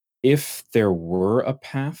If there were a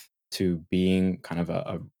path to being kind of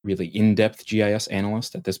a really in-depth GIS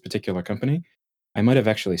analyst at this particular company, I might have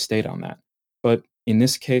actually stayed on that. But in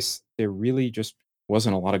this case, there really just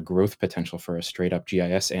wasn't a lot of growth potential for a straight up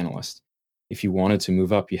GIS analyst. If you wanted to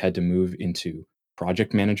move up, you had to move into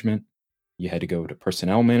project management, you had to go to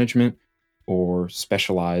personnel management, or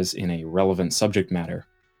specialize in a relevant subject matter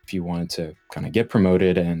if you wanted to kind of get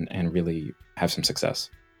promoted and really have some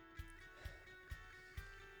success.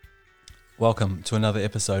 Welcome to another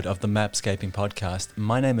episode of the Mapscaping podcast.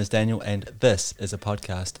 My name is Daniel and this is a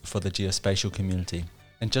podcast for the geospatial community.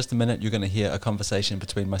 In just a minute, you're going to hear a conversation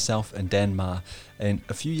between myself and Dan Ma. And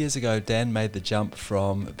a few years ago, Dan made the jump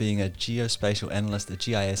from being a geospatial analyst, a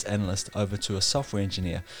GIS analyst, over to a software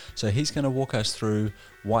engineer. So he's going to walk us through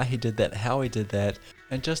why he did that, how he did that,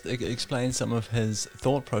 and just explain some of his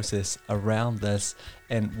thought process around this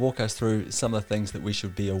and walk us through some of the things that we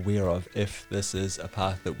should be aware of if this is a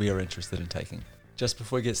path that we are interested in taking. Just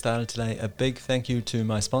before we get started today, a big thank you to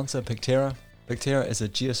my sponsor, Pictera. Pictera is a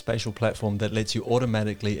geospatial platform that lets you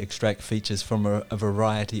automatically extract features from a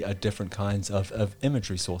variety of different kinds of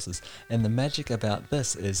imagery sources. And the magic about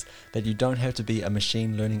this is that you don't have to be a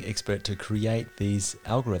machine learning expert to create these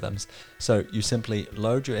algorithms. So you simply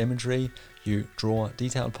load your imagery, you draw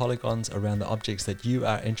detailed polygons around the objects that you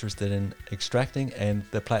are interested in extracting, and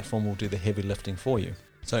the platform will do the heavy lifting for you.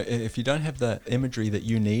 So if you don't have the imagery that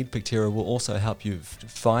you need, Pictera will also help you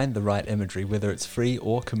find the right imagery, whether it's free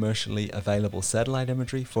or commercially available satellite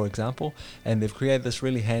imagery, for example. And they've created this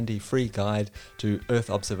really handy free guide to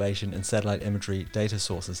Earth observation and satellite imagery data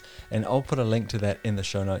sources. And I'll put a link to that in the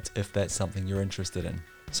show notes if that's something you're interested in.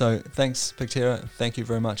 So thanks, Pictera. Thank you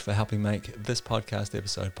very much for helping make this podcast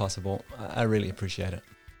episode possible. I really appreciate it.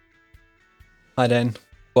 Hi, Dan.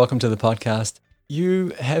 Welcome to the podcast. You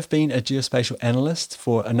have been a geospatial analyst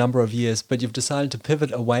for a number of years, but you've decided to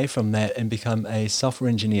pivot away from that and become a software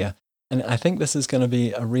engineer. And I think this is going to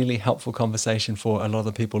be a really helpful conversation for a lot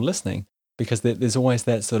of people listening, because there's always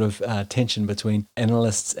that sort of tension between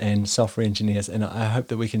analysts and software engineers. And I hope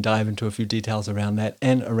that we can dive into a few details around that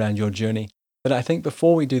and around your journey. But I think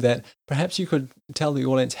before we do that, perhaps you could tell the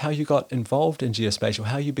audience how you got involved in geospatial,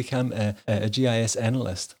 how you become a GIS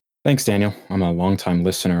analyst. Thanks, Daniel. I'm a longtime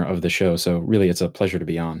listener of the show, so really it's a pleasure to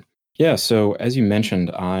be on. Yeah, so as you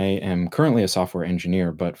mentioned, I am currently a software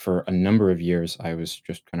engineer, but for a number of years, I was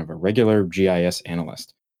just kind of a regular GIS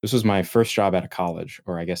analyst. This was my first job out of college,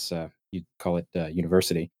 or I guess you'd call it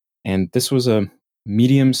university. And this was a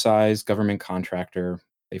medium-sized government contractor.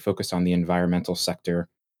 They focused on the environmental sector,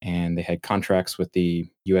 and they had contracts with the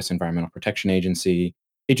U.S. Environmental Protection Agency,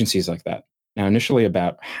 agencies like that. Now, initially,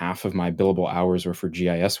 about half of my billable hours were for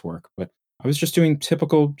GIS work, but I was just doing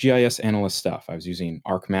typical GIS analyst stuff. I was using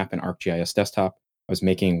ArcMap and ArcGIS Desktop. I was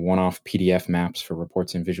making one-off PDF maps for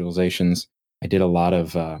reports and visualizations. I did a lot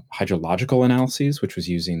of hydrological analyses, which was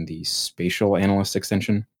using the Spatial Analyst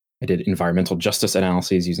extension. I did environmental justice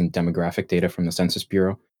analyses using demographic data from the Census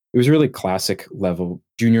Bureau. It was really classic level,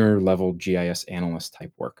 junior level GIS analyst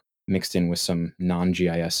type work, mixed in with some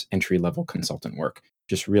non-GIS entry-level consultant work.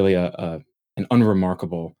 Just really an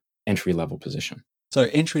unremarkable entry-level position. So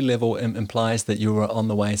entry-level implies that you were on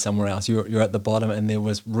the way somewhere else. You're at the bottom and there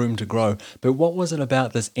was room to grow. But what was it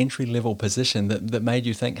about this entry-level position that made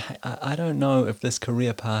you think, hey, I don't know if this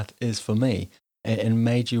career path is for me, and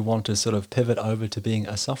made you want to sort of pivot over to being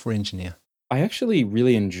a software engineer? I actually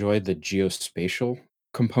really enjoyed the geospatial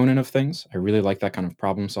component of things. I really like that kind of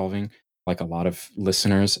problem solving. Like a lot of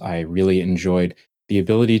listeners, I really enjoyed the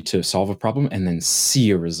ability to solve a problem and then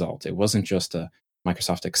see a result. It wasn't just a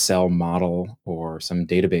Microsoft Excel model or some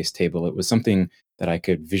database table. It was something that I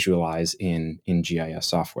could visualize in GIS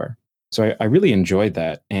software. So I really enjoyed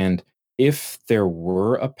that. And if there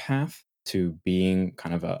were a path to being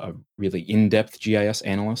kind of a really in-depth GIS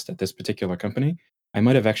analyst at this particular company, I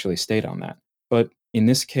might have actually stayed on that. But in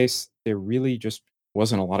this case, there really just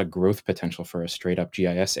wasn't a lot of growth potential for a straight up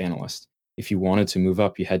GIS analyst. If you wanted to move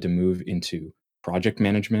up, you had to move into project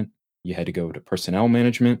management, you had to go to personnel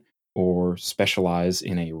management, or specialize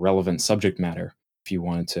in a relevant subject matter if you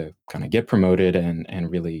wanted to kind of get promoted and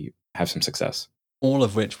really have some success. All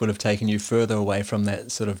of which would have taken you further away from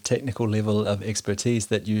that sort of technical level of expertise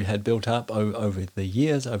that you had built up over the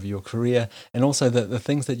years, over your career, and also the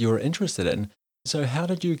things that you were interested in. So how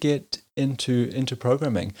did you get into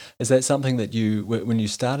programming? Is that something that you, when you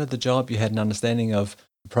started the job, you had an understanding of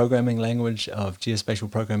programming language, of geospatial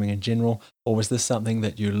programming in general, or was this something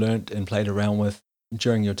that you learnt and played around with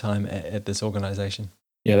during your time at this organization?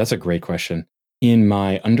 Yeah, that's a great question. In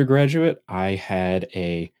my undergraduate, I had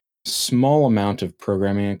a small amount of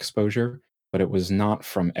programming exposure. but it was not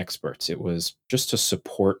from experts. It was just to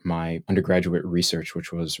support my undergraduate research,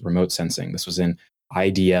 which was remote sensing. This was in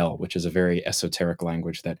IDL, which is a very esoteric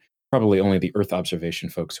language that probably only the Earth observation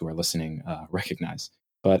folks who are listening recognize.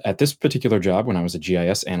 But at this particular job, when I was a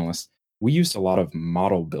GIS analyst, we used a lot of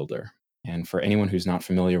Model Builder. And for anyone who's not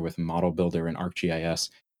familiar with Model Builder in ArcGIS,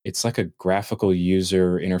 it's like a graphical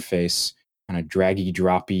user interface, kind of draggy,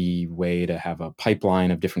 droppy way to have a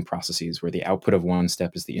pipeline of different processes where the output of one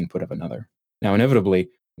step is the input of another. Now, inevitably,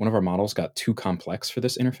 one of our models got too complex for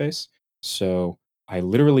this interface. So I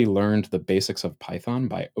literally learned the basics of Python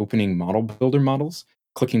by opening Model Builder models,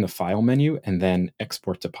 clicking the File menu, and then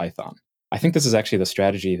export to Python. I think this is actually the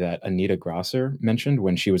strategy that Anita Grosser mentioned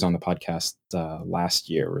when she was on the podcast last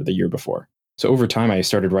year or the year before. So over time, I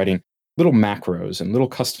started writing little macros and little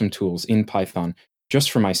custom tools in Python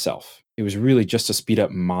just for myself. It was really just to speed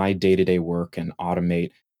up my day-to-day work and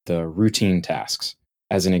automate the routine tasks.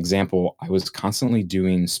 As an example, I was constantly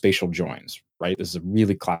doing spatial joins, right? This is a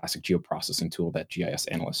really classic geoprocessing tool that GIS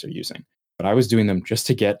analysts are using. But I was doing them just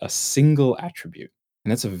to get a single attribute.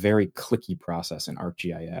 And that's a very clicky process in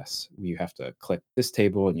ArcGIS. You have to click this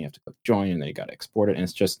table and you have to click join and then you got to export it. And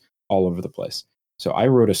it's just all over the place. So I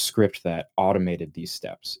wrote a script that automated these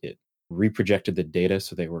steps. It reprojected the data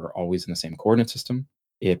so they were always in the same coordinate system.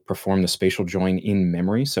 It performed the spatial join in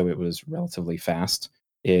memory, so it was relatively fast.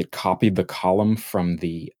 It copied the column from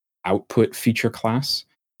the output feature class.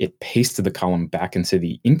 It pasted the column back into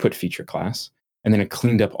the input feature class, and then it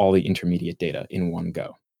cleaned up all the intermediate data in one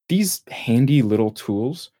go. These handy little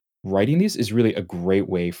tools, writing these is really a great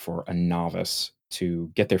way for a novice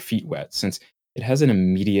to get their feet wet, since it has an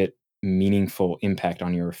immediate, meaningful impact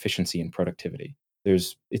on your efficiency and productivity.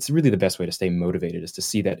 It's really the best way to stay motivated is to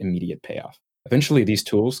see that immediate payoff. Eventually, these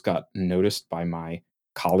tools got noticed by my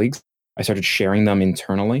colleagues. I started sharing them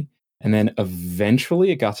internally. And then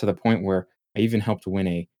eventually it got to the point where I even helped win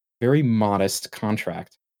a very modest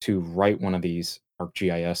contract to write one of these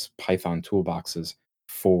ArcGIS Python toolboxes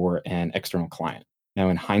for an external client. Now,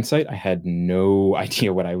 in hindsight, I had no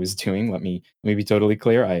idea what I was doing. Let me be totally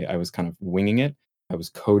clear. I was kind of winging it. I was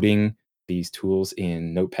coding these tools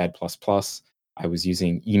in Notepad++. I was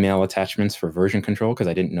using email attachments for version control because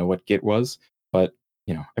I didn't know what Git was. But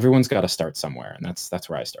everyone's got to start somewhere, and that's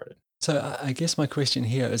where I started. So I guess my question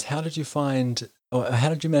here is, how did you find, or how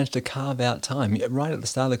did you manage to carve out time? Right at the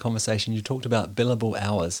start of the conversation, you talked about billable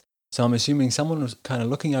hours. So I'm assuming someone was kind of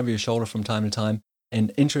looking over your shoulder from time to time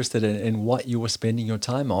and interested in what you were spending your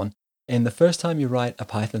time on. And the first time you write a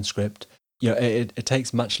Python script, it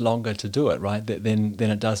takes much longer to do it, right? Than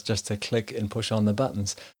it does just to click and push on the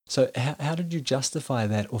buttons. So how did you justify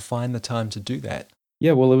that or find the time to do that?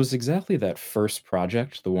 Yeah, well, it was exactly that first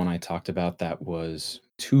project, the one I talked about that was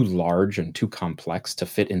too large and too complex to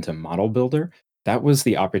fit into Model Builder. That was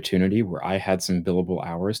the opportunity where I had some billable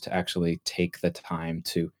hours to actually take the time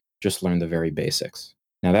to just learn the very basics.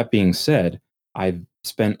 Now, that being said, I've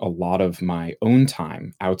spent a lot of my own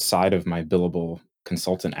time outside of my billable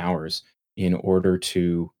consultant hours in order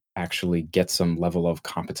to actually get some level of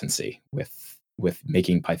competency with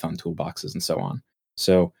making Python toolboxes and so on.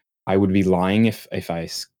 So I would be lying if I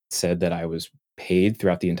said that I was paid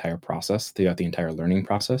throughout the entire process, throughout the entire learning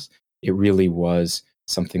process. It really was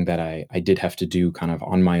something that I did have to do kind of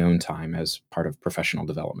on my own time as part of professional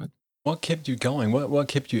development. What kept you going? What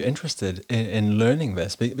kept you interested in learning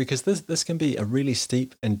this? Because this can be a really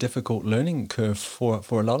steep and difficult learning curve for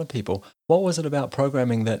a lot of people. What was it about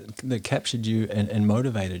programming that captured you and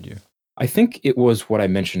motivated you? I think it was what I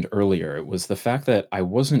mentioned earlier. It was the fact that I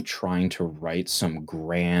wasn't trying to write some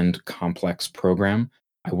grand, complex program.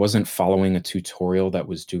 I wasn't following a tutorial that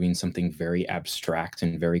was doing something very abstract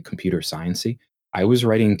and very computer sciencey. I was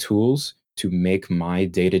writing tools to make my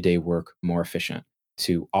day-to-day work more efficient,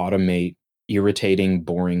 to automate irritating,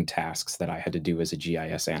 boring tasks that I had to do as a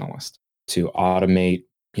GIS analyst, to automate,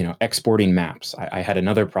 exporting maps. I had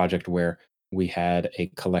another project where we had a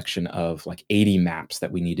collection of like 80 maps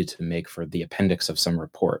that we needed to make for the appendix of some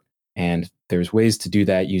report. And there's ways to do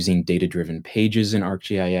that using data-driven pages in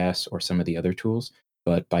ArcGIS or some of the other tools.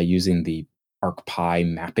 But by using the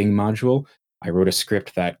ArcPy mapping module, I wrote a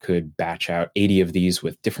script that could batch out 80 of these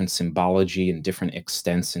with different symbology and different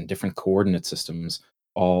extents and different coordinate systems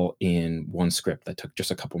all in one script that took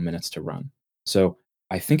just a couple minutes to run. So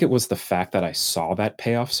I think it was the fact that I saw that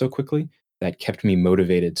payoff so quickly that kept me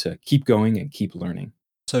motivated to keep going and keep learning.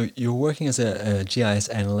 So you were working as a GIS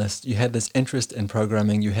analyst. You had this interest in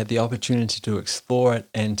programming. You had the opportunity to explore it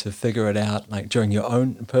and to figure it out, like during your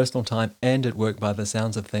own personal time and at work, by the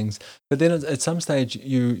sounds of things. But then at some stage,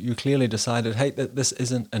 you clearly decided, hey, this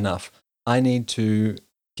isn't enough. I need to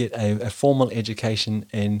get a formal education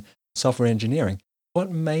in software engineering. What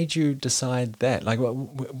made you decide that? Like,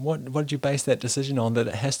 what did you base that decision on, that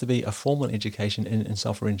it has to be a formal education in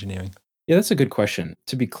software engineering? Yeah, that's a good question.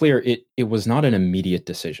 To be clear, it was not an immediate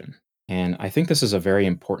decision. And I think this is a very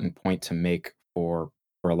important point to make for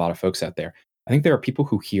a lot of folks out there. I think there are people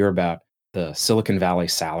who hear about the Silicon Valley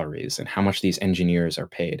salaries and how much these engineers are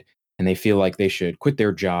paid, and they feel like they should quit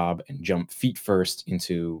their job and jump feet first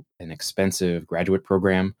into an expensive graduate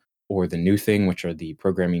program or the new thing, which are the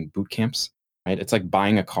programming boot camps, right? It's like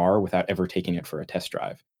buying a car without ever taking it for a test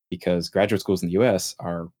drive because graduate schools in the US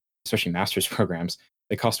are, especially master's programs,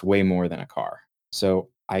 they cost way more than a car. So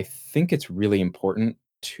I think it's really important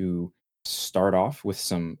to start off with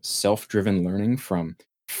some self-driven learning from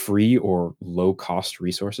free or low cost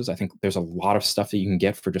resources. I think there's a lot of stuff that you can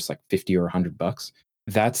get for just like 50 or $100.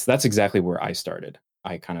 That's exactly where I started.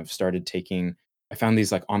 I kind of started taking I found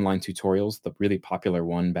these like online tutorials. The really popular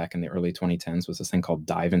one back in the early 2010s was this thing called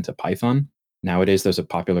Dive into Python. Nowadays there's a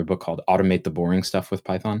popular book called Automate the Boring Stuff with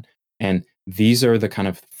Python. And these are the kind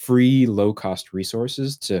of free low cost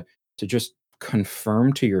resources to just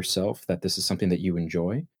confirm to yourself that this is something that you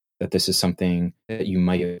enjoy, that this is something that you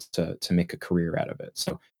might use to make a career out of it.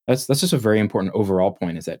 So that's just a very important overall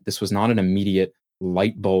point, is that this was not an immediate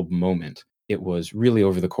light bulb moment. It was really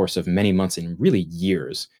over the course of many months and really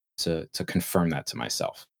years to confirm that to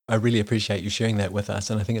myself. I really appreciate you sharing that with us.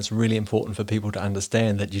 And I think it's really important for people to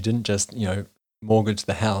understand that you didn't just, mortgage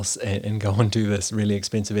the house and go and do this really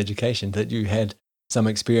expensive education, that you had some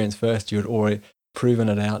experience first. You had already proven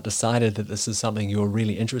it out, decided that this is something you're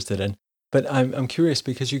really interested in. But I'm curious,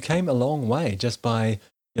 because you came a long way just by,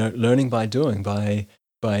 learning by doing, by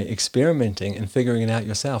experimenting and figuring it out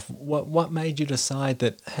yourself. What made you decide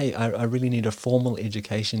that, hey, I really need a formal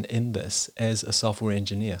education in this as a software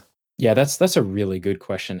engineer? Yeah, that's a really good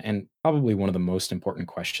question, and probably one of the most important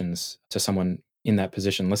questions to someone in that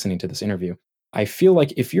position listening to this interview. I feel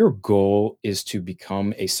like if your goal is to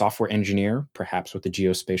become a software engineer, perhaps with a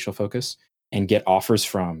geospatial focus, and get offers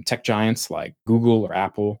from tech giants like Google or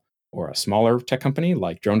Apple, or a smaller tech company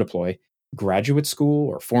like Drone Deploy, graduate school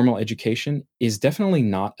or formal education is definitely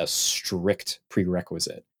not a strict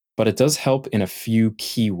prerequisite, but it does help in a few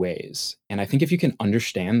key ways. And I think if you can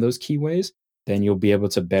understand those key ways, then you'll be able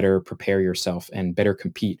to better prepare yourself and better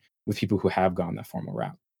compete with people who have gone that formal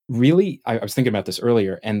route. Really, I was thinking about this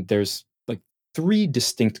earlier, and there's like three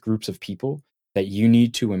distinct groups of people that you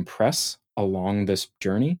need to impress along this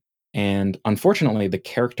journey. And unfortunately, the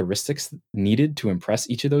characteristics needed to impress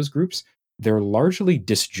each of those groups, they're largely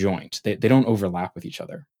disjoint. They don't overlap with each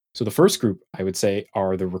other. So the first group, I would say,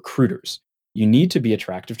 are the recruiters. You need to be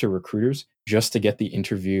attractive to recruiters just to get the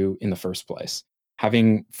interview in the first place.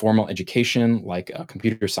 Having formal education, like a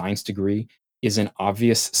computer science degree, is an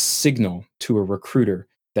obvious signal to a recruiter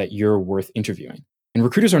that you're worth interviewing. And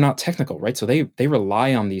recruiters are not technical, right? So they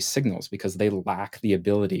rely on these signals because they lack the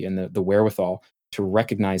ability and the wherewithal to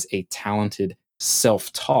recognize a talented,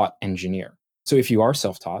 self-taught engineer. So if you are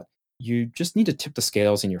self-taught, you just need to tip the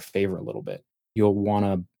scales in your favor a little bit. You'll want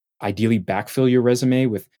to ideally backfill your resume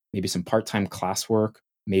with maybe some part-time classwork,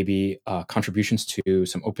 maybe contributions to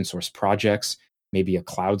some open source projects, maybe a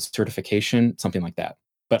cloud certification, something like that.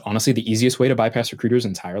 But honestly, the easiest way to bypass recruiters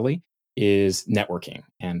entirely is networking.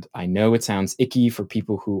 And I know it sounds icky for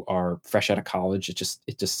people who are fresh out of college. It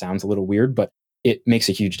just sounds a little weird, but it makes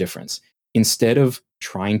a huge difference. Instead of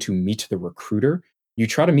trying to meet the recruiter, you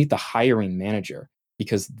try to meet the hiring manager,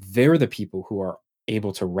 because they're the people who are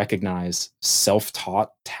able to recognize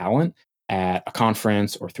self-taught talent at a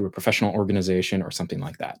conference or through a professional organization or something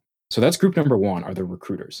like that. So that's group number one, are the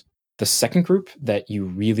recruiters. The second group that you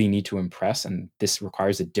really need to impress, and this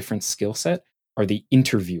requires a different skill set, are the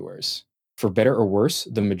interviewers. For better or worse,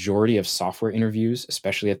 the majority of software interviews,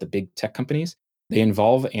 especially at the big tech companies, they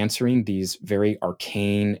involve answering these very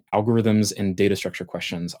arcane algorithms and data structure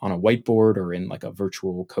questions on a whiteboard or in like a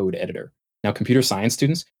virtual code editor. Now, computer science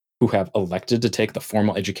students who have elected to take the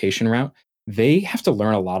formal education route, they have to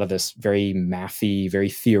learn a lot of this very mathy, very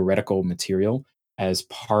theoretical material as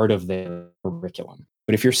part of their curriculum.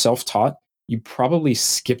 But if you're self-taught, you probably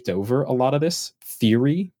skipped over a lot of this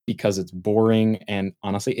theory because it's boring and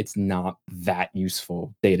honestly, it's not that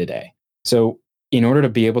useful day to day. So, in order to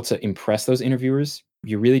be able to impress those interviewers,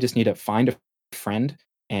 you really just need to find a friend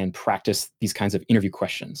and practice these kinds of interview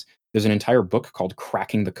questions. There's an entire book called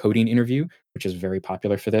Cracking the Coding Interview, which is very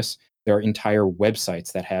popular for this. There are entire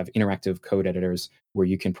websites that have interactive code editors where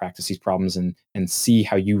you can practice these problems and see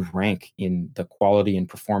how you rank in the quality and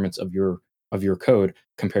performance of your code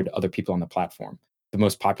compared to other people on the platform. The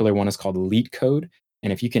most popular one is called Leet Code.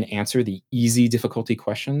 And if you can answer the easy difficulty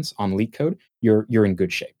questions on Leet Code, you're in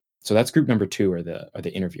good shape. So that's group number two, are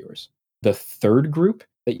the interviewers. The third group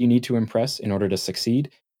that you need to impress in order to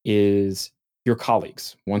succeed is your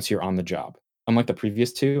colleagues once you're on the job. Unlike the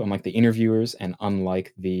previous two, unlike the interviewers and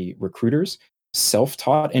unlike the recruiters,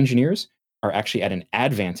 self-taught engineers are actually at an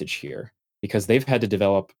advantage here because they've had to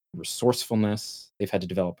develop resourcefulness, they've had to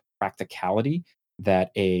develop practicality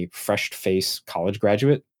that a fresh face college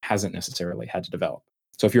graduate hasn't necessarily had to develop.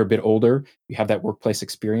 So if you're a bit older, you have that workplace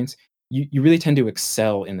experience, you really tend to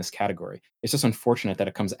excel in this category. It's just unfortunate that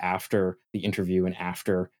it comes after the interview and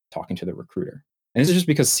after talking to the recruiter. And this is just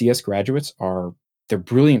because CS graduates they're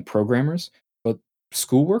brilliant programmers, but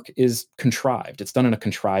schoolwork is contrived. It's done in a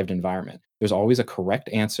contrived environment. There's always a correct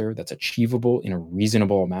answer that's achievable in a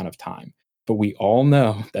reasonable amount of time. But we all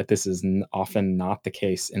know that this is often not the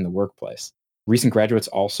case in the workplace. Recent graduates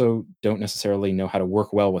also don't necessarily know how to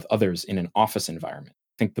work well with others in an office environment.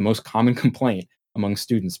 I think the most common complaint among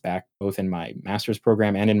students back both in my master's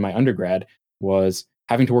program and in my undergrad was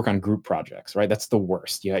having to work on group projects, right? That's the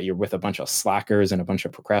worst. You're with a bunch of slackers and a bunch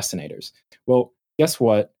of procrastinators. Well, guess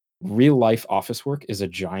what? Real life office work is a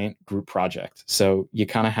giant group project. So you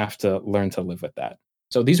kind of have to learn to live with that.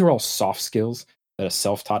 So these are all soft skills that a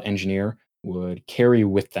self taught engineer would carry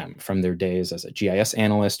with them from their days as a GIS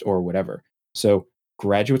analyst or whatever. So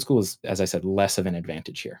graduate school is, as I said, less of an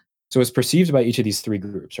advantage here. So it's perceived by each of these three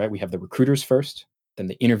groups, right? We have the recruiters first, then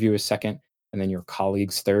the interviewers second, and then your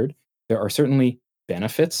colleagues third. There are certainly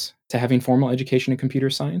benefits to having formal education in computer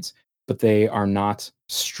science, but they are not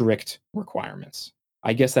strict requirements.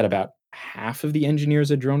 I guess that about half of the engineers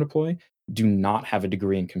at Drone Deploy do not have a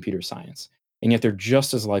degree in computer science, and yet they're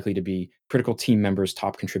just as likely to be critical team members,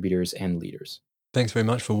 top contributors, and leaders. Thanks very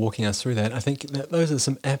much for walking us through that. I think that those are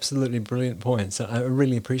some absolutely brilliant points. I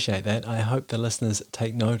really appreciate that. I hope the listeners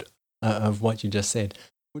take note of what you just said.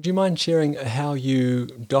 Would you mind sharing how you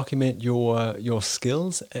document your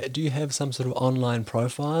skills? Do you have some sort of online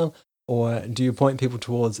profile, or do you point people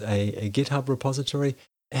towards a GitHub repository?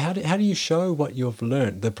 How do you show what you've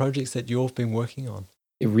learned, the projects that you've been working on?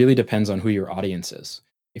 It really depends on who your audience is.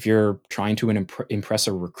 If you're trying to impress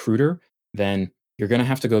a recruiter, then you're going to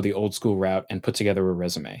have to go the old school route and put together a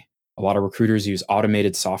resume. A lot of recruiters use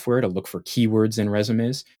automated software to look for keywords in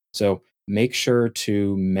resumes. So make sure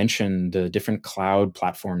to mention the different cloud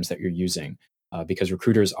platforms that you're using because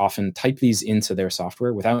recruiters often type these into their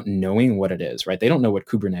software without knowing what it is, right? They don't know what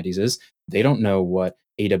Kubernetes is. They don't know what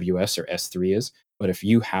AWS or S3 is. But if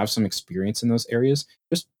you have some experience in those areas,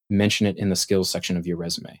 just mention it in the skills section of your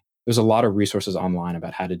resume. There's a lot of resources online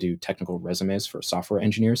about how to do technical resumes for software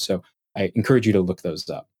engineers. So I encourage you to look those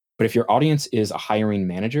up. But if your audience is a hiring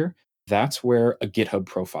manager, that's where a GitHub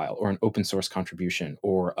profile or an open source contribution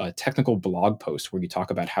or a technical blog post where you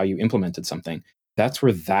talk about how you implemented something, that's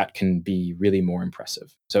where that can be really more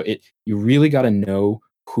impressive. So you really got to know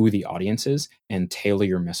who the audience is and tailor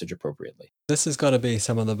your message appropriately. This has got to be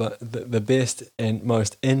some of the best and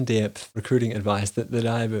most in-depth recruiting advice that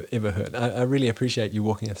I've ever heard. I really appreciate you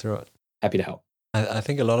walking us through it. Happy to help. I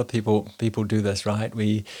think a lot of people do this, right?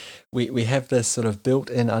 We have this sort of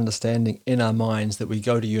built-in understanding in our minds that we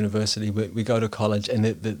go to university, we go to college, and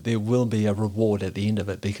that there will be a reward at the end of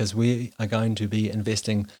it because we are going to be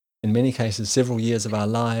investing, in many cases, several years of our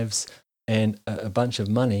lives and a bunch of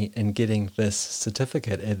money in getting this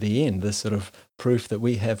certificate at the end, this sort of proof that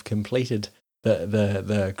we have completed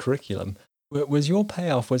the curriculum. Was your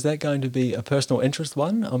payoff, was that going to be a personal interest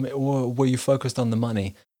one, or were you focused on the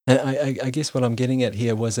money? And I guess what I'm getting at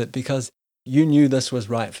here was it because you knew this was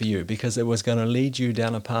right for you, because it was going to lead you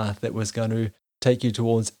down a path that was going to take you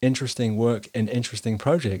towards interesting work and interesting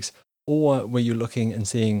projects, or were you looking and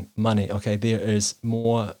seeing money? Okay, there is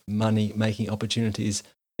more money making opportunities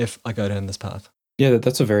if I go down this path. Yeah,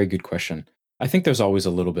 that's a very good question. I think there's always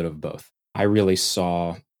a little bit of both. I really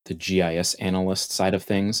saw the GIS analyst side of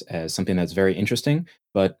things as something that's very interesting,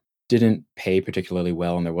 but didn't pay particularly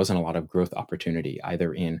well, and there wasn't a lot of growth opportunity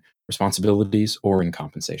either in responsibilities or in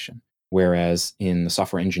compensation. Whereas in the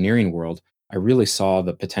software engineering world, I really saw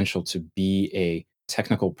the potential to be a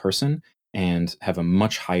technical person and have a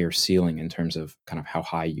much higher ceiling in terms of kind of how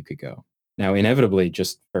high you could go. Now, inevitably,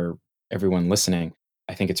 just for everyone listening,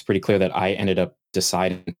 I think it's pretty clear that I ended up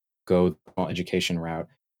deciding to go the education route,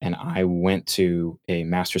 and I went to a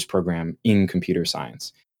master's program in computer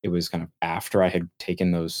science. It was kind of after I had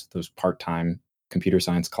taken those part-time computer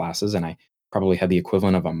science classes, and I probably had the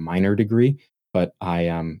equivalent of a minor degree. But I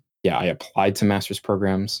applied to master's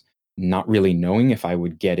programs, not really knowing if I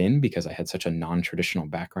would get in because I had such a non-traditional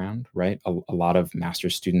background. Right, a lot of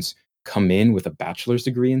master's students come in with a bachelor's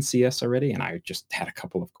degree in CS already, and I just had a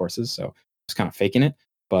couple of courses, so I was kind of faking it.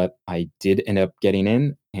 But I did end up getting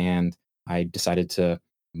in, and I decided to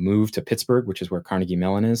move to Pittsburgh, which is where Carnegie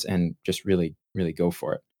Mellon is, and just really, really go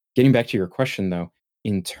for it. Getting back to your question, though,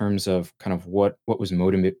 in terms of kind of what was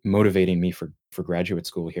motivating me for graduate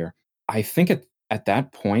school here, I think at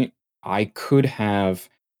that point, I could have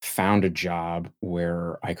found a job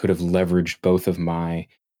where I could have leveraged both of my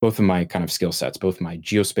kind of skill sets, both my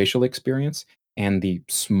geospatial experience and the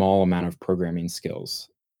small amount of programming skills.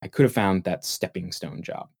 I could have found that stepping stone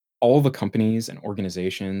job. All the companies and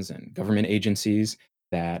organizations and government agencies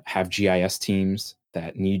that have GIS teams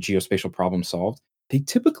that need geospatial problems solved, they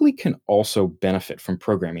typically can also benefit from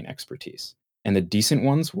programming expertise. And the decent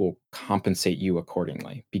ones will compensate you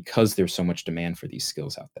accordingly because there's so much demand for these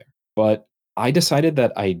skills out there. But I decided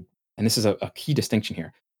that and this is a key distinction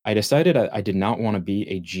here, I decided I did not want to be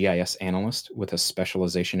a GIS analyst with a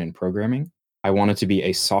specialization in programming. I wanted to be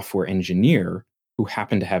a software engineer who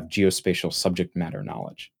happened to have geospatial subject matter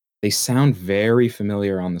knowledge. They sound very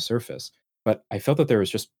familiar on the surface, but I felt that there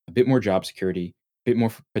was just a bit more job security, a bit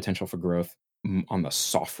more potential for growth on the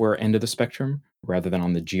software end of the spectrum rather than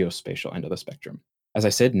on the geospatial end of the spectrum. As I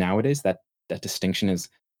said, nowadays that distinction is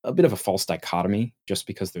a bit of a false dichotomy just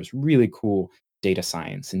because there's really cool data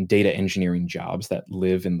science and data engineering jobs that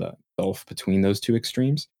live in the gulf between those two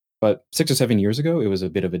extremes. But 6 or 7 years ago, it was a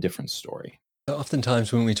bit of a different story.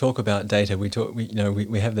 Oftentimes, when we talk about data, we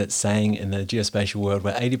have that saying in the geospatial world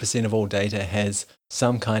where 80% of all data has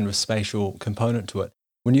some kind of spatial component to it.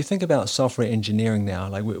 When you think about software engineering now,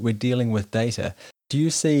 like we're dealing with data, do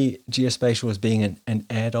you see geospatial as being an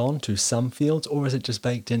add-on to some fields, or is it just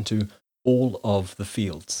baked into all of the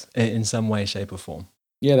fields in some way, shape, or form?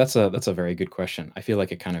 Yeah, that's a very good question. I feel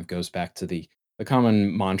like it kind of goes back to the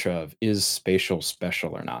common mantra of is spatial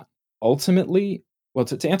special or not. Ultimately, well,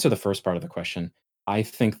 to answer the first part of the question, I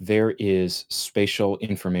think there is spatial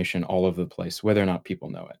information all over the place, whether or not people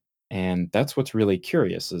know it. And that's what's really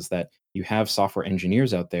curious is that you have software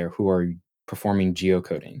engineers out there who are performing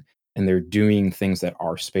geocoding and they're doing things that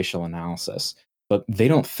are spatial analysis, but they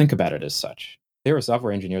don't think about it as such. There are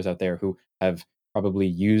software engineers out there who have probably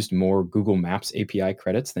used more Google Maps API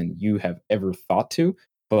credits than you have ever thought to,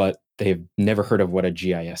 but they have never heard of what a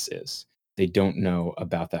GIS is. They don't know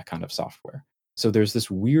about that kind of software. So there's this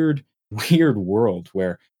weird, weird world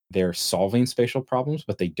where they're solving spatial problems,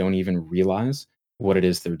 but they don't even realize what it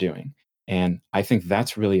is they're doing. And I think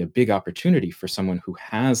that's really a big opportunity for someone who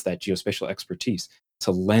has that geospatial expertise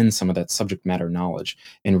to lend some of that subject matter knowledge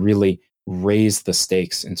and really raise the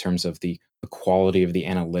stakes in terms of the quality of the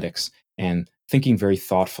analytics and thinking very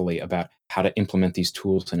thoughtfully about how to implement these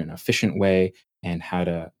tools in an efficient way and how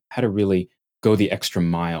to really go the extra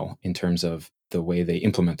mile in terms of the way they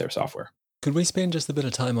implement their software. Could we spend just a bit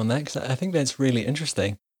of time on that? Because I think that's really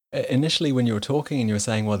interesting. Initially, when you were talking and you were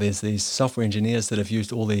saying, well, there's these software engineers that have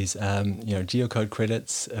used all these, geocode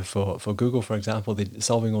credits for Google, for example, they're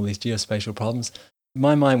solving all these geospatial problems.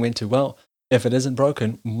 My mind went to, well, if it isn't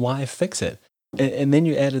broken, why fix it? And then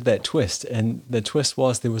you added that twist, and the twist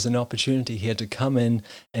was there was an opportunity here to come in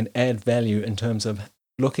and add value in terms of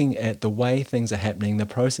looking at the way things are happening, the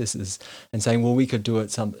processes, and saying, well, we could do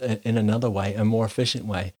it in another way, a more efficient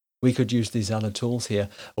way. We could use these other tools here,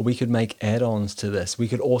 or we could make add-ons to this. We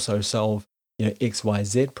could also solve,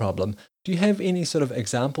 XYZ problem. Do you have any sort of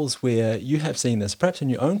examples where you have seen this, perhaps in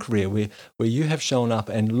your own career, where you have shown up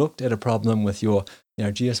and looked at a problem with your,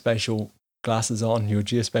 geospatial glasses on, your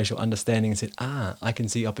geospatial understanding, and said, I can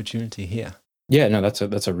see opportunity here? Yeah, no,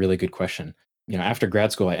 that's a really good question. After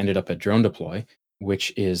grad school, I ended up at Drone Deploy,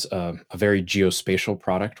 which is a very geospatial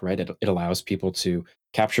product, right? It allows people to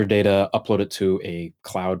capture data, upload it to a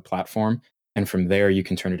cloud platform, and from there you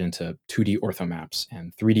can turn it into 2D orthomaps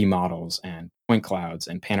and 3D models and point clouds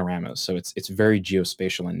and panoramas. So it's very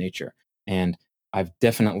geospatial in nature. And I've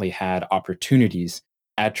definitely had opportunities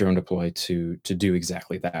at Drone Deploy to do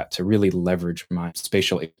exactly that, to really leverage my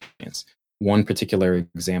spatial experience. One particular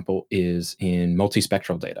example is in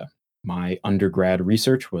multispectral data. My undergrad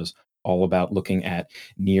research was all about looking at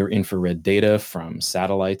near infrared data from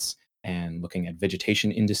satellites and looking at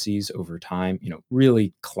vegetation indices over time,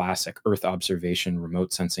 really classic Earth observation,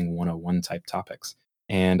 remote sensing 101 type topics.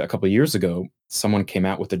 And a couple of years ago, someone came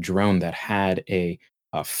out with a drone that had a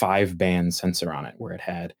 5-band sensor on it, where it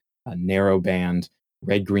had a narrow band,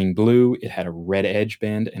 red, green, blue, it had a red edge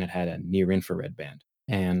band, and it had a near infrared band.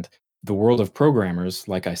 And the world of programmers,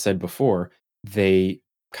 like I said before, they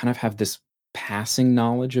kind of have this passing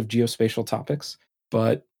knowledge of geospatial topics,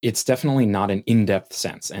 but it's definitely not an in-depth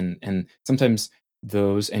sense. And sometimes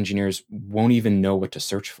those engineers won't even know what to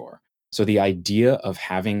search for. So the idea of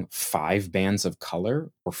having 5 bands of color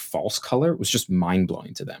or false color was just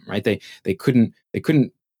mind-blowing to them, right? They couldn't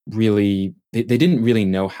really they didn't really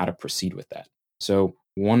know how to proceed with that. So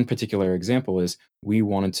one particular example is we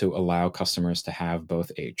wanted to allow customers to have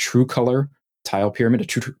both a true color tile pyramid, a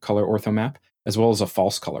true color ortho map, as well as a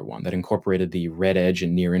false color one that incorporated the red edge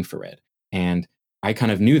and near infrared. And I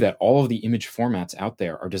kind of knew that all of the image formats out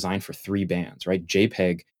there are designed for 3 bands, right?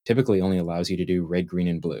 JPEG typically only allows you to do red, green,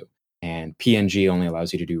 and blue, and PNG only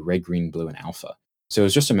allows you to do red, green, blue, and alpha. So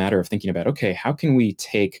it's just a matter of thinking about, okay, how can we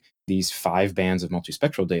take these 5 bands of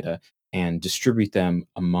multispectral data and distribute them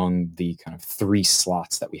among the kind of 3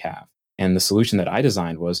 slots that we have? And the solution that I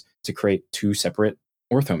designed was to create 2 separate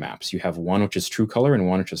ortho maps. You have one which is true color and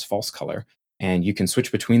one which is false color, and you can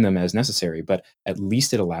switch between them as necessary, but at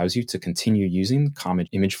least it allows you to continue using common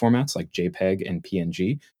image formats like JPEG and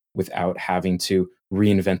PNG without having to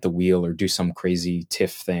reinvent the wheel or do some crazy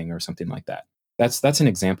TIFF thing or something like that. That's an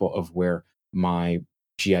example of where my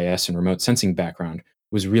GIS and remote sensing background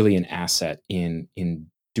was really an asset in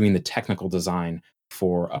doing the technical design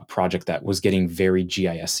for a project that was getting very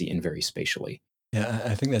GIS-y and very spatially. Yeah,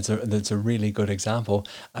 I think that's a really good example.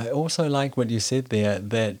 I also like what you said there,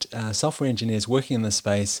 that software engineers working in this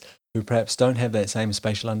space who perhaps don't have that same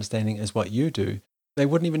spatial understanding as what you do, they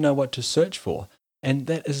wouldn't even know what to search for. And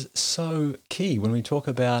that is so key when we talk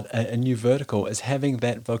about a new vertical, is having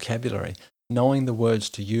that vocabulary, knowing the words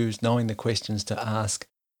to use, knowing the questions to ask,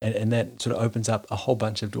 and that sort of opens up a whole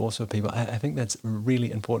bunch of doors for people. I think that's a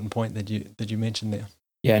really important point that you mentioned there.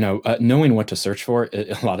 Yeah, no, knowing what to search for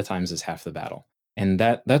a lot of times is half the battle, and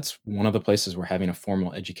that's one of the places where having a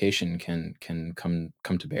formal education can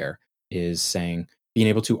come to bear, is saying being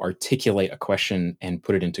able to articulate a question and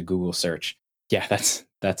put it into Google search. Yeah,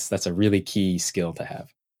 that's a really key skill to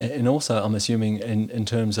have. And also, I'm assuming in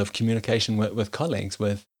terms of communication with colleagues,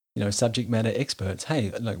 with subject matter experts.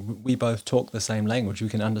 Hey, like we both talk the same language, we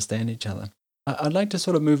can understand each other. I'd like to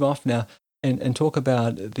sort of move off now and talk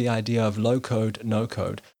about the idea of low code, no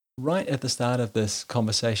code. Right at the start of this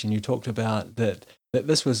conversation, you talked about that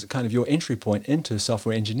this was kind of your entry point into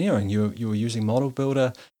software engineering. You were using Model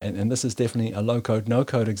Builder, and this is definitely a low code, no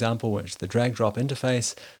code example, which the drag drop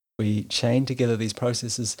interface. We chain together these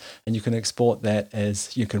processes, and you can export that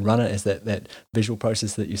as, you can run it as that visual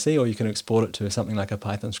process that you see, or you can export it to something like a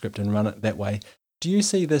Python script and run it that way. Do you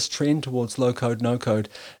see this trend towards low code, no code?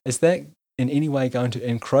 Is that in any way going to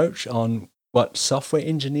encroach on what software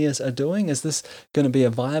engineers are doing? Is this going to be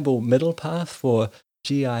a viable middle path for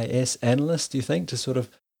GIS analysts, do you think, to sort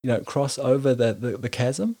of cross over the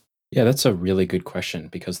chasm? Yeah, that's a really good question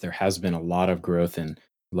because there has been a lot of growth in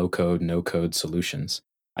low code, no code solutions.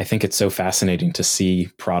 I think it's so fascinating to see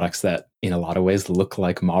products that in a lot of ways look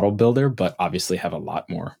like Model Builder, but obviously have a lot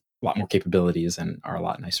more capabilities and are a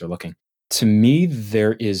lot nicer looking. To me,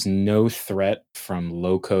 there is no threat from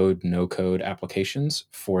low code, no code applications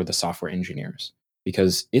for the software engineers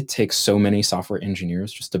because it takes so many software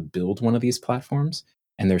engineers just to build one of these platforms.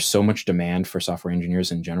 And there's so much demand for software engineers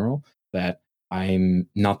in general that I'm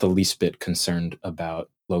not the least bit concerned about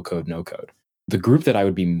low code, no code. The group that I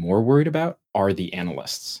would be more worried about are the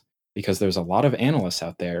analysts, because there's a lot of analysts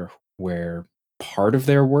out there where part of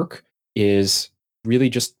their work is really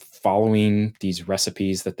just following these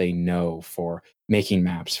recipes that they know for making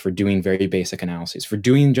maps, for doing very basic analyses, for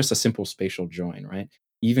doing just a simple spatial join, right?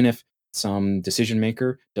 Even if some decision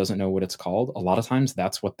maker doesn't know what it's called, a lot of times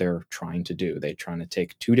that's what they're trying to do. They're trying to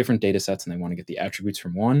take 2 different data sets and they want to get the attributes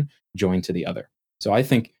from one joined to the other. So I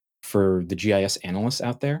think for the GIS analysts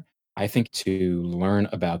out there, I think to learn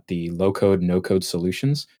about the low code, no code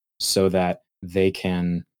solutions so that they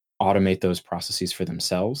can automate those processes for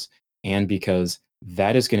themselves. And because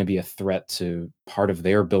that is going to be a threat to part of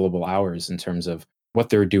their billable hours in terms of what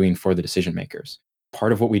they're doing for the decision makers.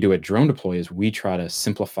 Part of what we do at Drone Deploy is we try to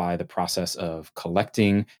simplify the process of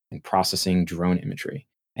collecting and processing drone imagery.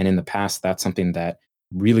 And in the past, that's something that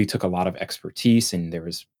really took a lot of expertise, and there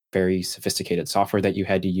was very sophisticated software that you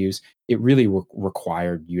had to use. It really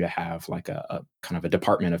required you to have like a kind of a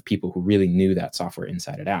department of people who really knew that software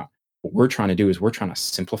inside and out. What we're trying to do is we're trying to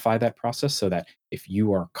simplify that process so that if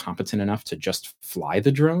you are competent enough to just fly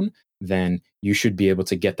the drone, then you should be able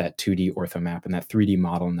to get that 2D ortho map and that 3D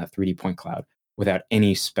model and that 3D point cloud without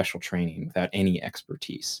any special training, without any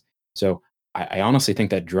expertise. So I honestly think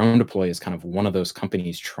that Drone Deploy is kind of one of those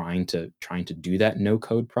companies trying to do that no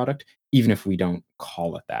code product, even if we don't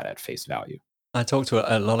call it that at face value. I talk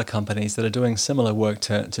to a lot of companies that are doing similar work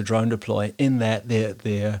to Drone Deploy, in that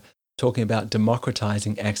they're talking about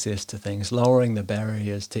democratizing access to things, lowering the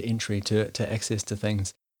barriers to entry to access to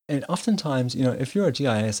things. And oftentimes, if you're a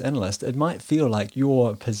GIS analyst, it might feel like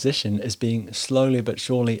your position is being slowly but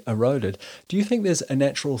surely eroded. Do you think there's a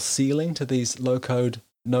natural ceiling to these low code,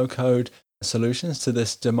 no code solutions, to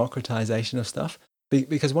this democratization of stuff?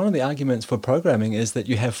 Because one of the arguments for programming is that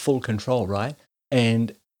you have full control, right?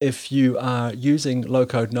 And if you are using low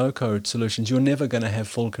code, no code solutions, you're never going to have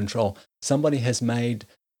full control. Somebody has made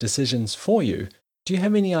decisions for you. Do you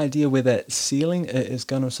have any idea where that ceiling is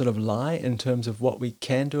going to sort of lie in terms of what we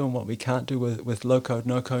can do and what we can't do with low code,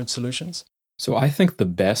 no code solutions? So I think the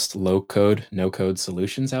best low code, no code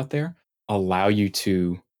solutions out there allow you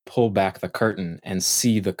to pull back the curtain and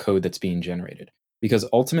see the code that's being generated. Because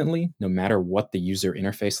ultimately, no matter what the user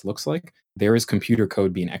interface looks like, there is computer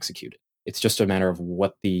code being executed. It's just a matter of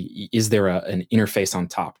is there an interface on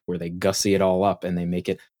top where they gussy it all up and they make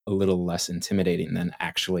it a little less intimidating than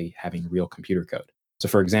actually having real computer code. So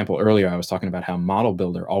for example, earlier I was talking about how Model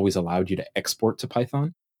Builder always allowed you to export to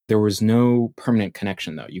Python. There was no permanent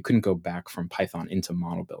connection, though. You couldn't go back from Python into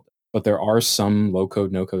Model Builder. But there are some low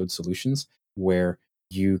code, no code solutions where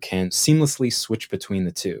you can seamlessly switch between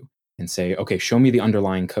the two and say, okay, show me the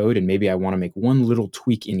underlying code, and maybe I want to make one little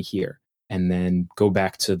tweak in here, and then go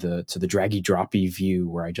back to the draggy droppy view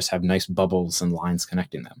where I just have nice bubbles and lines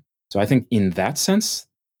connecting them. So I think in that sense,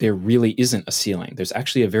 there really isn't a ceiling. There's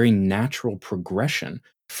actually a very natural progression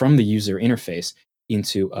from the user interface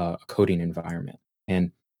into a coding environment.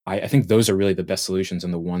 And I think those are really the best solutions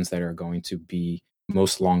and the ones that are going to be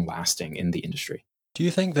most long lasting in the industry. Do you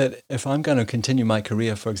think that if I'm going to continue my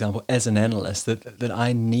career, for example, as an analyst, that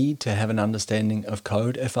I need to have an understanding of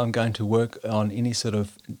code if I'm going to work on any sort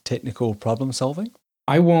of technical problem solving?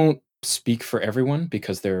 I won't speak for everyone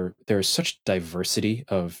because there's such diversity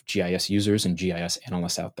of GIS users and GIS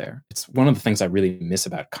analysts out there. It's one of the things I really miss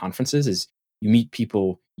about conferences is you meet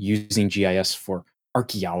people using GIS for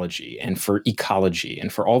archaeology and for ecology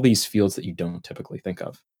and for all these fields that you don't typically think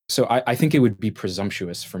of. So I think it would be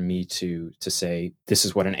presumptuous for me to say this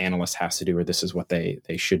is what an analyst has to do or this is what they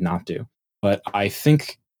should not do. But I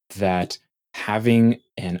think that having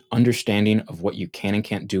an understanding of what you can and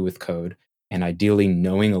can't do with code and ideally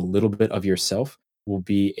knowing a little bit of yourself will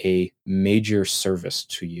be a major service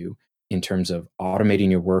to you in terms of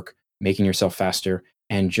automating your work, making yourself faster,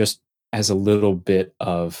 and just as a little bit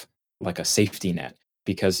of like a safety net,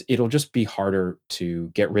 because it'll just be harder to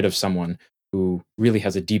get rid of someone who really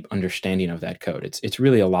has a deep understanding of that code. It's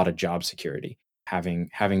really a lot of job security having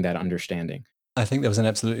that understanding. I think that was an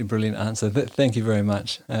absolutely brilliant answer. Thank you very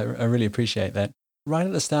much. I really appreciate that. Right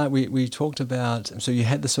at the start, we talked about, so you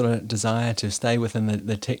had the sort of desire to stay within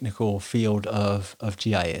the technical field of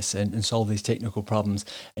GIS and solve these technical problems,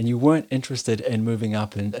 and you weren't interested in moving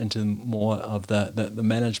up into more of the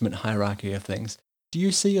management hierarchy of things. Do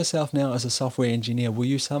you see yourself now as a software engineer? Will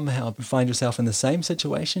you somehow find yourself in the same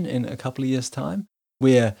situation in a couple of years' time,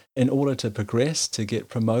 where in order to progress, to get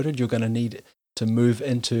promoted, you're going to need to move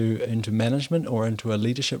into management or into a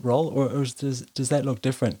leadership role, or does that look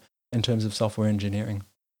different in terms of software engineering?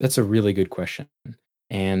 That's a really good question.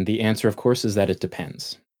 And the answer, of course, is that it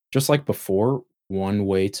depends. Just like before, one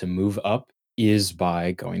way to move up is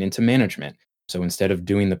by going into management. So instead of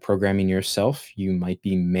doing the programming yourself, you might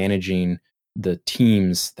be managing the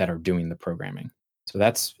teams that are doing the programming. So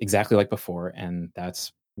that's exactly like before. And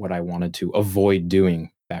that's what I wanted to avoid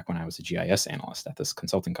doing back when I was a GIS analyst at this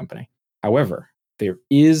consulting company. However, there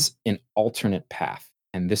is an alternate path,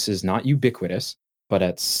 and this is not ubiquitous, but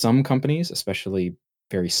at some companies, especially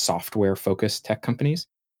very software focused tech companies,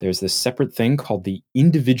 there's this separate thing called the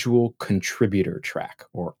individual contributor track,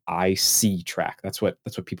 or IC track. That's what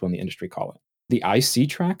people in the industry call it. The IC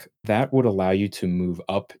track, that would allow you to move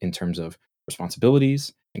up in terms of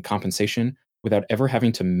responsibilities and compensation without ever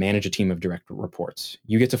having to manage a team of direct reports.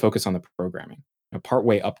 You get to focus on the programming. Now,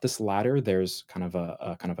 partway up this ladder, there's kind of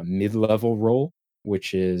a mid-level role,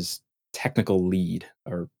 which is technical lead,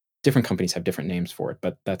 or different companies have different names for it,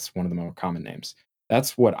 but that's one of the more common names.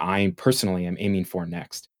 That's what I personally am aiming for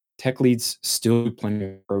next. Tech leads still do plenty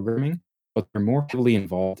of programming, but they're more heavily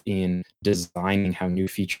involved in designing how new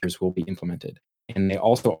features will be implemented. And they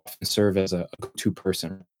also often serve as a go-to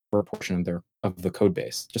person for a portion of the code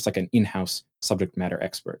base, just like an in-house subject matter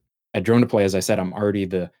expert. At Drone Deploy, as I said, I'm already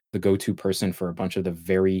the go-to person for a bunch of the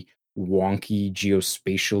very wonky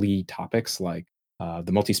geospatially topics like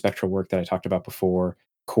the multispectral work that I talked about before,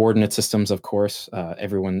 coordinate systems, of course.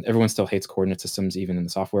 Everyone still hates coordinate systems, even in the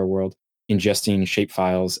software world. Ingesting shape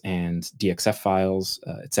files and DXF files,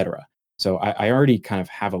 etc. So I already kind of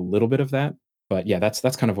have a little bit of that, but yeah, that's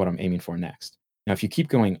kind of what I'm aiming for next. Now, if you keep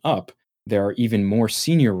going up, there are even more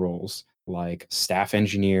senior roles like staff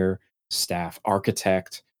engineer, staff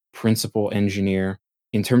architect, principal engineer.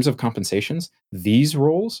 In terms of compensations, these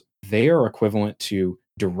roles, they are equivalent to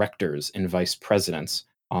directors and vice presidents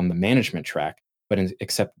on the management track. But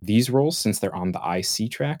except these roles, since they're on the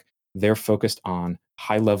IC track, they're focused on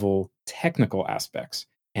high level technical aspects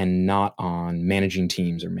and not on managing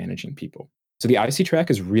teams or managing people. So the IC track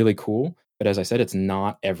is really cool, but as I said, it's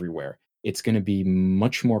not everywhere. It's going to be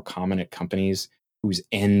much more common at companies whose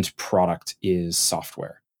end product is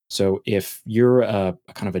software. So if you're a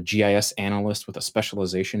kind of a GIS analyst with a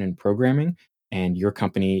specialization in programming, and your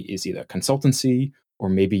company is either a consultancy or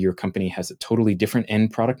maybe your company has a totally different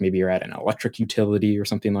end product, maybe you're at an electric utility or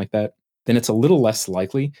something like that, then it's a little less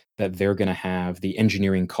likely that they're going to have the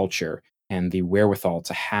engineering culture and the wherewithal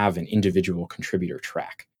to have an individual contributor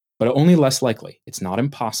track. But only less likely. It's not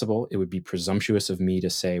impossible. It would be presumptuous of me to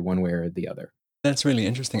say one way or the other. That's really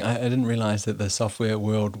interesting. I didn't realize that the software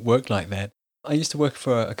world worked like that. I used to work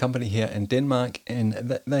for a company here in Denmark,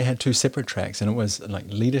 and they had two separate tracks, and it was like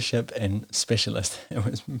leadership and specialist. It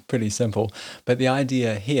was pretty simple. But the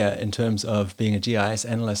idea here, in terms of being a GIS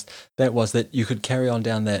analyst, that was that you could carry on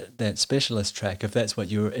down that specialist track if that's what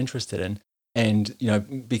you were interested in, and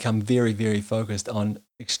become very, very focused on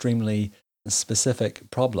extremely specific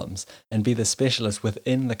problems and be the specialist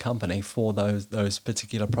within the company for those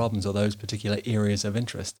particular problems or those particular areas of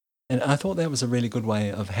interest. And I thought that was a really good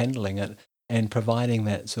way of handling it and providing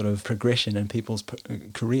that sort of progression in people's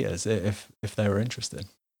careers if they were interested.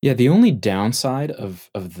 Yeah, the only downside of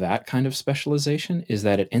that kind of specialization is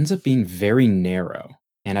that it ends up being very narrow.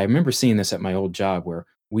 And I remember seeing this at my old job where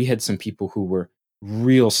we had some people who were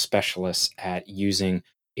real specialists at using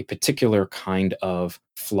a particular kind of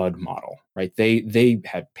flood model, right? They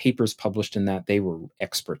had papers published in that, they were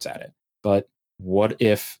experts at it. But what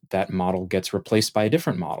if that model gets replaced by a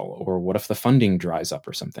different model? Or what if the funding dries up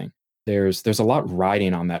or something? There's a lot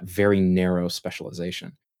riding on that very narrow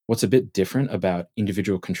specialization. What's a bit different about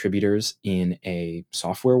individual contributors in a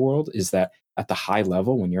software world is that at the high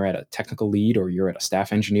level, when you're at a technical lead or you're at a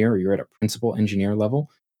staff engineer or you're at a principal engineer level,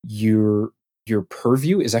 your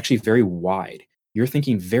purview is actually very wide. You're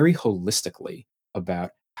thinking very holistically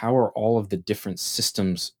about how are all of the different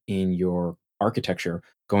systems in your architecture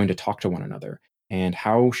going to talk to one another, and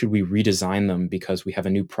how should we redesign them because we have a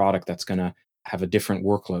new product that's going to have a different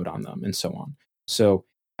workload on them, and so on. So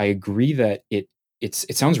I agree that it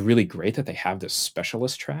sounds really great that they have this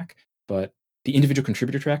specialist track, but the individual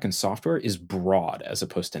contributor track in software is broad as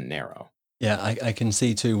opposed to narrow. Yeah, I can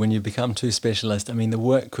see too, when you become too specialist, I mean, the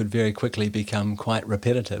work could very quickly become quite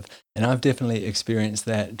repetitive. And I've definitely experienced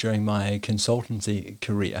that during my consultancy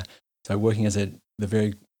career. So working as the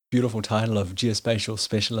very beautiful title of geospatial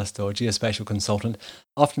specialist or geospatial consultant,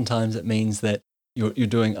 oftentimes it means that you're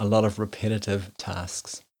doing a lot of repetitive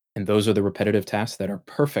tasks. And those are the repetitive tasks that are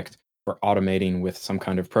perfect for automating with some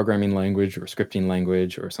kind of programming language or scripting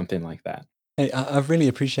language or something like that. Hey, I've really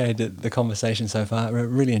appreciated the conversation so far. I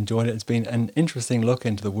really enjoyed it. It's been an interesting look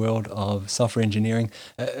into the world of software engineering,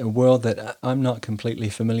 a world that I'm not completely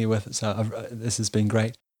familiar with. So this has been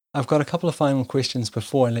great. I've got a couple of final questions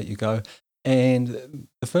before I let you go. And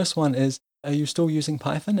the first one is, are you still using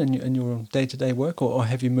Python in your day-to-day work, or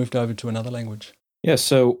have you moved over to another language? Yeah,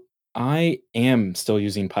 so I am still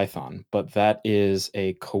using Python, but that is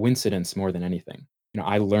a coincidence more than anything.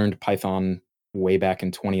 I learned Python way back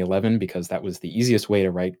in 2011 because that was the easiest way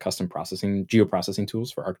to write custom processing, geoprocessing tools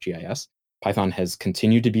for ArcGIS. Python has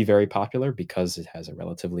continued to be very popular because it has a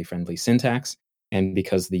relatively friendly syntax and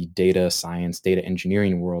because the data science, data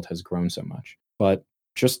engineering world has grown so much. But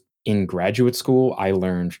just in graduate school, I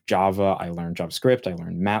learned Java, I learned JavaScript, I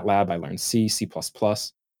learned MATLAB, I learned C, C++.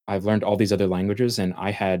 I've learned all these other languages, and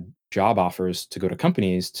I had job offers to go to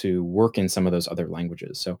companies to work in some of those other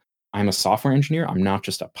languages. So I'm a software engineer. I'm not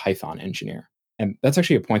just a Python engineer. And that's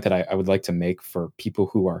actually a point that I would like to make for people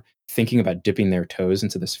who are thinking about dipping their toes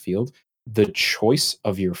into this field. The choice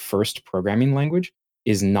of your first programming language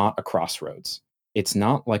is not a crossroads. It's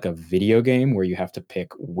not like a video game where you have to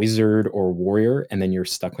pick wizard or warrior and then you're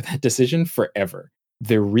stuck with that decision forever.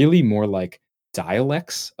 They're really more like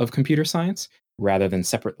dialects of computer science rather than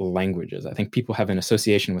separate languages. I think people have an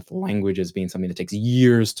association with languages being something that takes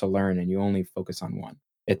years to learn and you only focus on one.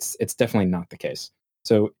 It's definitely not the case.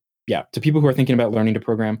 So yeah, to people who are thinking about learning to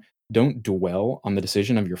program, don't dwell on the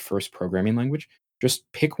decision of your first programming language. Just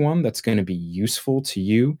pick one that's going to be useful to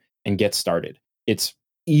you and get started. It's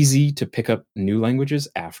easy to pick up new languages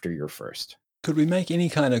after your first. Could we make any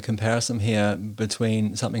kind of comparison here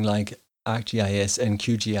between something like ArcGIS and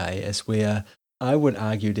QGIS, where I would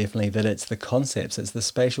argue definitely that it's the concepts, it's the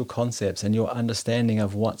spatial concepts and your understanding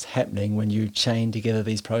of what's happening when you chain together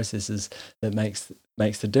these processes that makes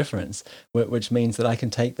the difference, which means that I can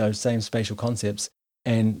take those same spatial concepts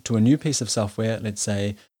and to a new piece of software, let's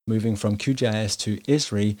say moving from QGIS to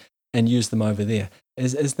Esri, and use them over there.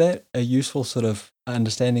 Is that a useful sort of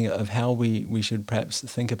understanding of how we should perhaps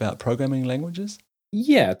think about programming languages?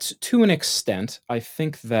 Yeah, to an extent. I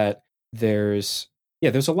think that there's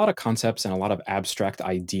there's a lot of concepts and a lot of abstract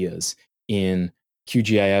ideas in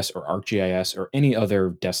QGIS or ArcGIS or any other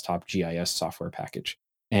desktop GIS software package.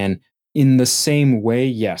 And in the same way,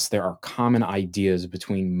 yes, there are common ideas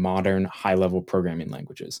between modern high-level programming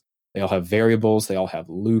languages. They all have variables, they all have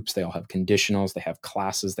loops, they all have conditionals, they have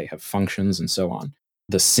classes, they have functions, and so on.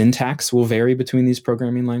 The syntax will vary between these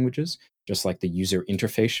programming languages, just like the user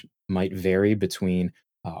interface might vary between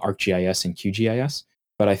ArcGIS and QGIS.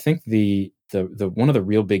 But I think the one of the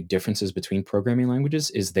real big differences between programming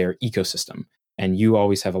languages is their ecosystem. And you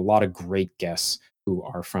always have a lot of great guests who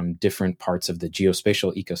are from different parts of the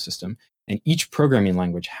geospatial ecosystem. And each programming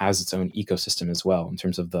language has its own ecosystem as well in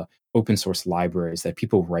terms of the open source libraries that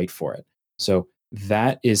people write for it. So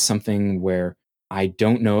that is something where I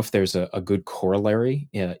don't know if there's a good corollary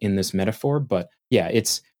in this metaphor, but yeah,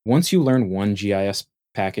 it's once you learn one GIS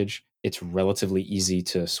package, it's relatively easy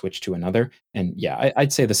to switch to another. And yeah,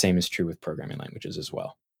 I'd say the same is true with programming languages as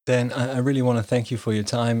well. Dan, I really want to thank you for your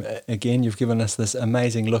time. Again, you've given us this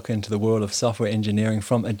amazing look into the world of software engineering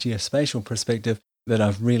from a geospatial perspective that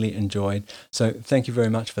I've really enjoyed. So thank you very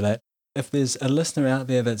much for that. If there's a listener out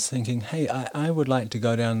there that's thinking, hey, I would like to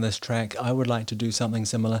go down this track, I would like to do something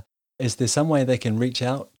similar, is there some way they can reach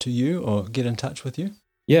out to you or get in touch with you?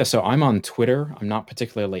 Yeah, so I'm on Twitter. I'm not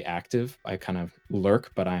particularly active. I kind of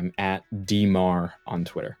lurk, but I'm at DMAR on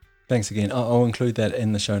Twitter. Thanks again. I'll include that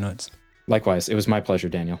in the show notes. Likewise, it was my pleasure,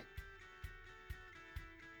 Daniel.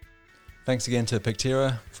 Thanks again to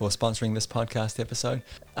Pictera for sponsoring this podcast episode.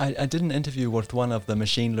 I did an interview with one of the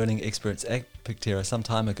machine learning experts at Pictera some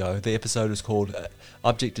time ago. The episode was called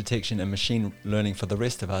Object Detection and Machine Learning for the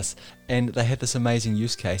Rest of Us, and they had this amazing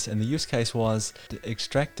use case, and the use case was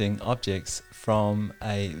extracting objects from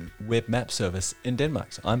a web map service in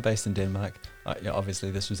Denmark. So I'm based in Denmark. Obviously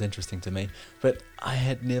this was interesting to me, but I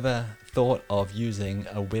had never thought of using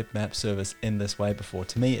a web map service in this way before.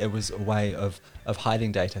 To me, it was a way of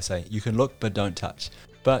hiding data. Say, you can look but don't touch.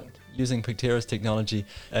 But using Pictera's technology,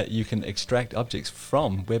 you can extract objects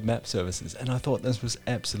from web map services, and I thought this was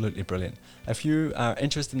absolutely brilliant. If you are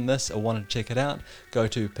interested in this or want to check it out, go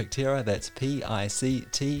to Pictera, that's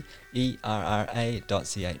Pictera.ch.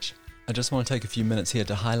 I just want to take a few minutes here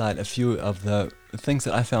to highlight a few of the things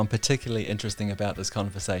that I found particularly interesting about this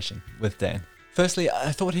conversation with Dan. Firstly,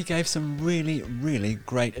 I thought he gave some really, really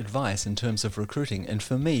great advice in terms of recruiting. And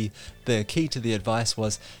for me, the key to the advice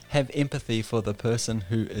was have empathy for the person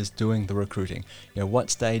who is doing the recruiting. You know, what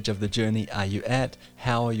stage of the journey are you at?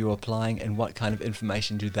 How are you applying? And what kind of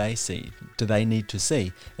information do they need to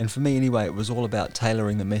see? And for me anyway, it was all about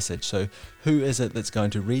tailoring the message. So who is it that's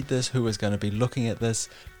going to read this? Who is going to be looking at this?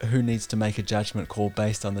 Who needs to make a judgment call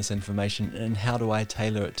based on this information? And how do I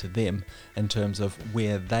tailor it to them in terms of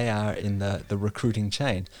where they are in the recruiting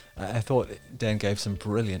chain? I thought Dan gave some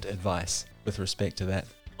brilliant advice with respect to that.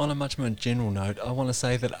 On a much more general note, I want to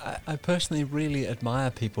say that I personally really admire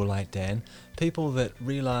people like Dan, people that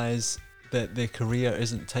realize that their career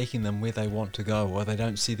isn't taking them where they want to go, or they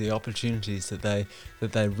don't see the opportunities that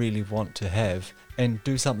they really want to have, and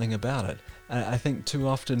do something about it. I think too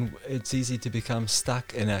often it's easy to become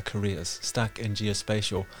stuck in our careers, stuck in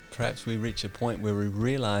geospatial. Perhaps we reach a point where we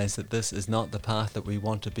realize that this is not the path that we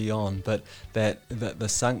want to be on, but that the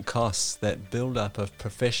sunk costs, that build-up of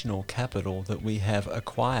professional capital that we have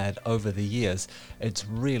acquired over the years, it's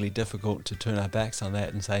really difficult to turn our backs on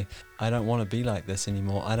that and say, I don't want to be like this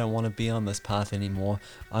anymore. I don't want to be on this path anymore.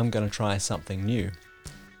 I'm going to try something new.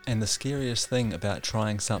 And the scariest thing about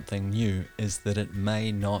trying something new is that it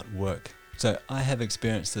may not work. So I have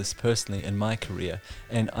experienced this personally in my career,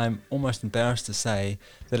 and I'm almost embarrassed to say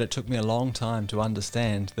that it took me a long time to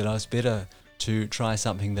understand that I was better to try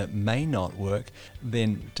something that may not work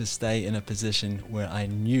than to stay in a position where I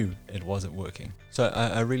knew it wasn't working. So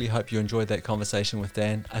I really hope you enjoyed that conversation with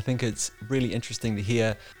Dan. I think it's really interesting to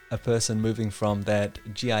hear a person moving from that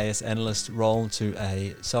GIS analyst role to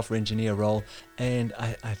a software engineer role. And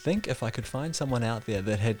I think if I could find someone out there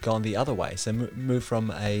that had gone the other way, so move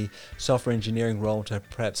from a software engineering role to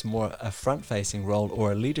perhaps more a front-facing role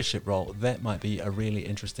or a leadership role, that might be a really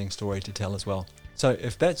interesting story to tell as well. So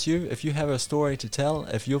if that's you, if you have a story to tell,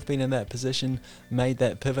 if you've been in that position, made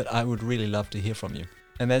that pivot, I would really love to hear from you.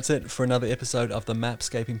 And that's it for another episode of the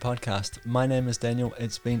Mapscaping Podcast. My name is Daniel.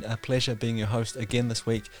 It's been a pleasure being your host again this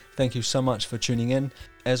week. Thank you so much for tuning in.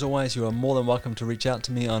 As always, you are more than welcome to reach out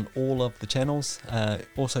to me on all of the channels.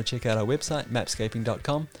 Also check out our website,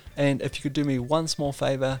 mapscaping.com. And if you could do me one small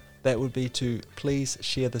favor, that would be to please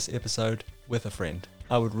share this episode with a friend.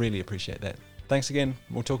 I would really appreciate that. Thanks again.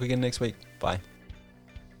 We'll talk again next week. Bye.